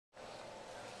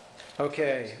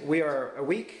Okay, we are a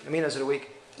week. Amina, is it a week?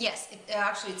 Yes,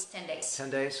 actually it's 10 days. 10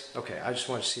 days? Okay, I just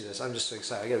want to see this. I'm just so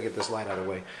excited. I gotta get this light out of the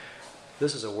way.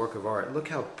 This is a work of art. Look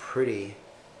how pretty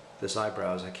this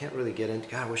eyebrow is. I can't really get into.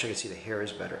 God, I wish I could see the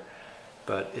hairs better.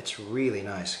 But it's really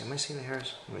nice. Am I seeing the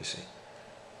hairs? Let me see.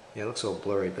 Yeah, it looks a little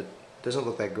blurry, but it doesn't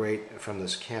look that great from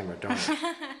this camera, darn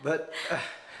it. But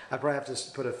I probably have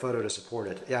to put a photo to support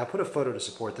it. Yeah, I put a photo to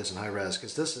support this in high res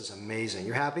because this is amazing.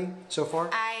 You're happy so far?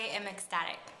 I am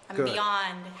ecstatic. I'm Good.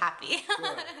 beyond happy.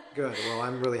 Good. Well,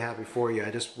 I'm really happy for you.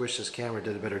 I just wish this camera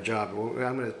did a better job. I'm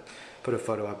going to put a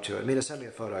photo up to it. Mina, send me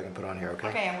a photo I can put on here, okay?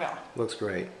 Okay, I will. Looks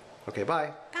great. Okay,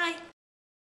 bye. Bye.